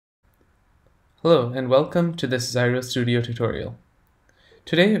Hello and welcome to this Ziro Studio tutorial.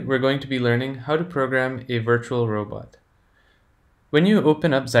 Today we're going to be learning how to program a virtual robot. When you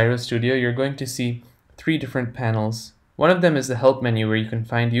open up Ziro Studio, you're going to see three different panels. One of them is the help menu where you can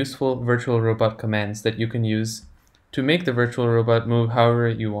find useful virtual robot commands that you can use to make the virtual robot move however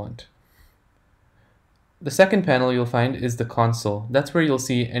you want. The second panel you'll find is the console. That's where you'll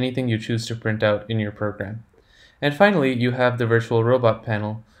see anything you choose to print out in your program. And finally, you have the virtual robot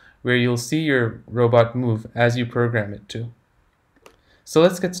panel, where you'll see your robot move as you program it to. So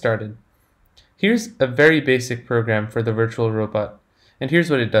let's get started. Here's a very basic program for the virtual robot, and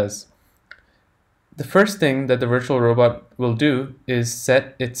here's what it does. The first thing that the virtual robot will do is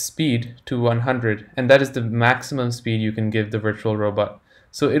set its speed to 100, and that is the maximum speed you can give the virtual robot.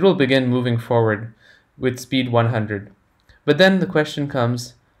 So it will begin moving forward with speed 100. But then the question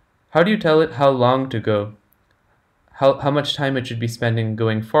comes, how do you tell it how long to go? How much time it should be spending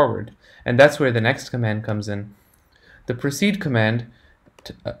going forward? And that's where the next command comes in. The proceed command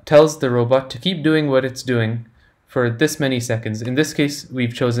tells the robot to keep doing what it's doing for this many seconds. In this case,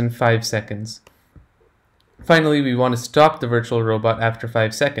 we've chosen 5 seconds. Finally, we want to stop the virtual robot after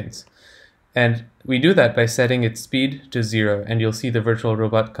 5 seconds. And we do that by setting its speed to 0, and you'll see the virtual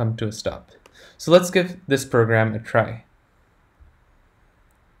robot come to a stop. So let's give this program a try.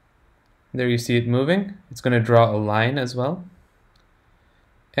 There you see it moving. It's going to draw a line as well.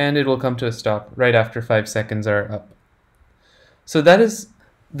 And it will come to a stop right after 5 seconds are up. So that is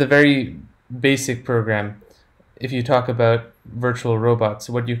the very basic program. If you talk about virtual robots,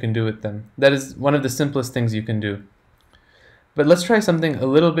 what you can do with them. That is one of the simplest things you can do. But let's try something a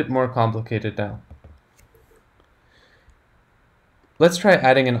little bit more complicated now. Let's try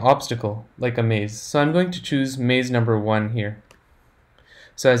adding an obstacle, like a maze. So I'm going to choose maze number 1 here.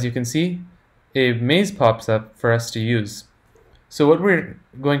 So as you can see, a maze pops up for us to use. So what we're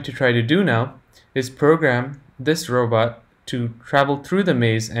going to try to do now is program this robot to travel through the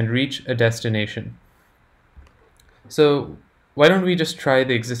maze and reach a destination. So why don't we just try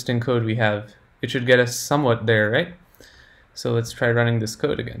the existing code we have? It should get us somewhat there, right? So let's try running this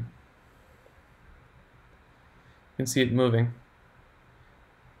code again. You can see it moving.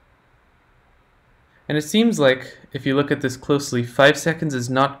 And it seems like, if you look at this closely, 5 seconds is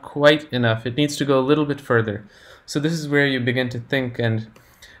not quite enough. It needs to go a little bit further. So this is where you begin to think and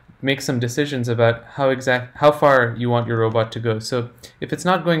make some decisions about how far you want your robot to go. So if it's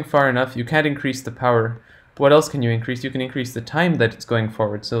not going far enough, you can't increase the power. What else can you increase? You can increase the time that it's going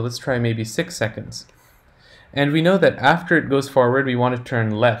forward. So let's try maybe 6 seconds. And we know that after it goes forward, we want to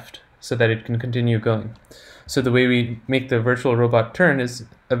turn left so that it can continue going. So the way we make the virtual robot turn is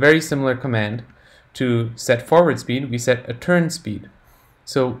a very similar command. To set forward speed, we set a turn speed.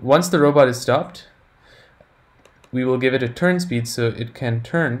 So once the robot is stopped, we will give it a turn speed so it can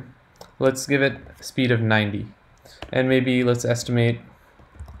turn. Let's give it a speed of 90. And maybe let's estimate,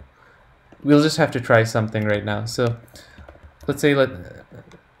 we'll just have to try something right now. So let's say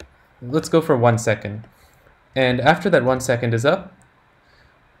let's go for 1 second. And after that 1 second is up,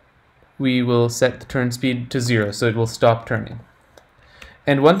 we will set the turn speed to 0, so it will stop turning.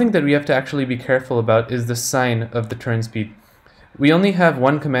 And one thing that we have to actually be careful about is the sign of the turn speed. We only have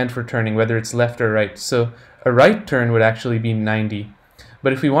one command for turning, whether it's left or right. So a right turn would actually be 90.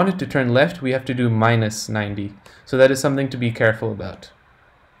 But if we wanted to turn left, we have to do minus 90. So that is something to be careful about.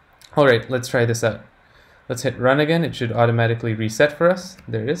 Alright, let's try this out. Let's hit run again. It should automatically reset for us.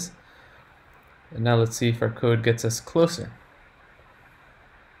 There it is. And now let's see if our code gets us closer.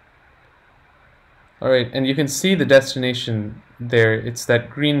 Alright, and you can see the destination there. It's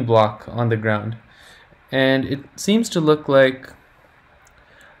that green block on the ground. And it seems to look like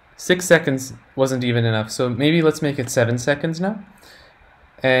 6 seconds wasn't even enough. So maybe let's make it 7 seconds now.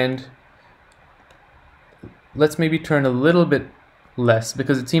 And let's maybe turn a little bit less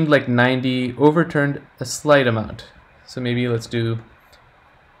because it seemed like 90 overturned a slight amount. So maybe let's do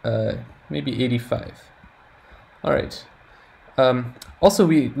maybe 85. Alright. Also,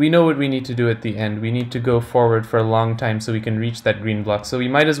 we know what we need to do at the end. We need to go forward for a long time so we can reach that green block. So we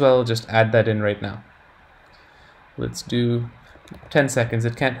might as well just add that in right now. Let's do 10 seconds.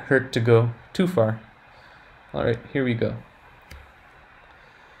 It can't hurt to go too far. Alright, here we go.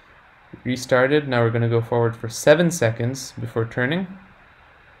 Restarted. Now we're going to go forward for 7 seconds before turning.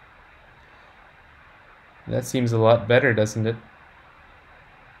 That seems a lot better, doesn't it?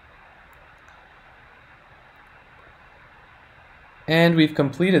 And we've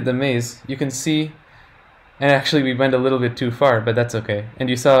completed the maze. You can see, and actually we went a little bit too far, but that's okay. And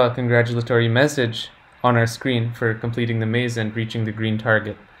you saw a congratulatory message on our screen for completing the maze and reaching the green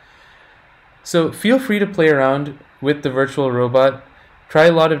target. So feel free to play around with the virtual robot Try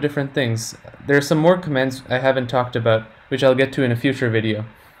a lot of different things. There are some more commands I haven't talked about, which I'll get to in a future video.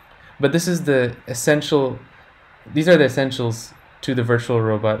 But these are the essentials to the virtual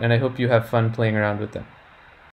robot, and I hope you have fun playing around with them.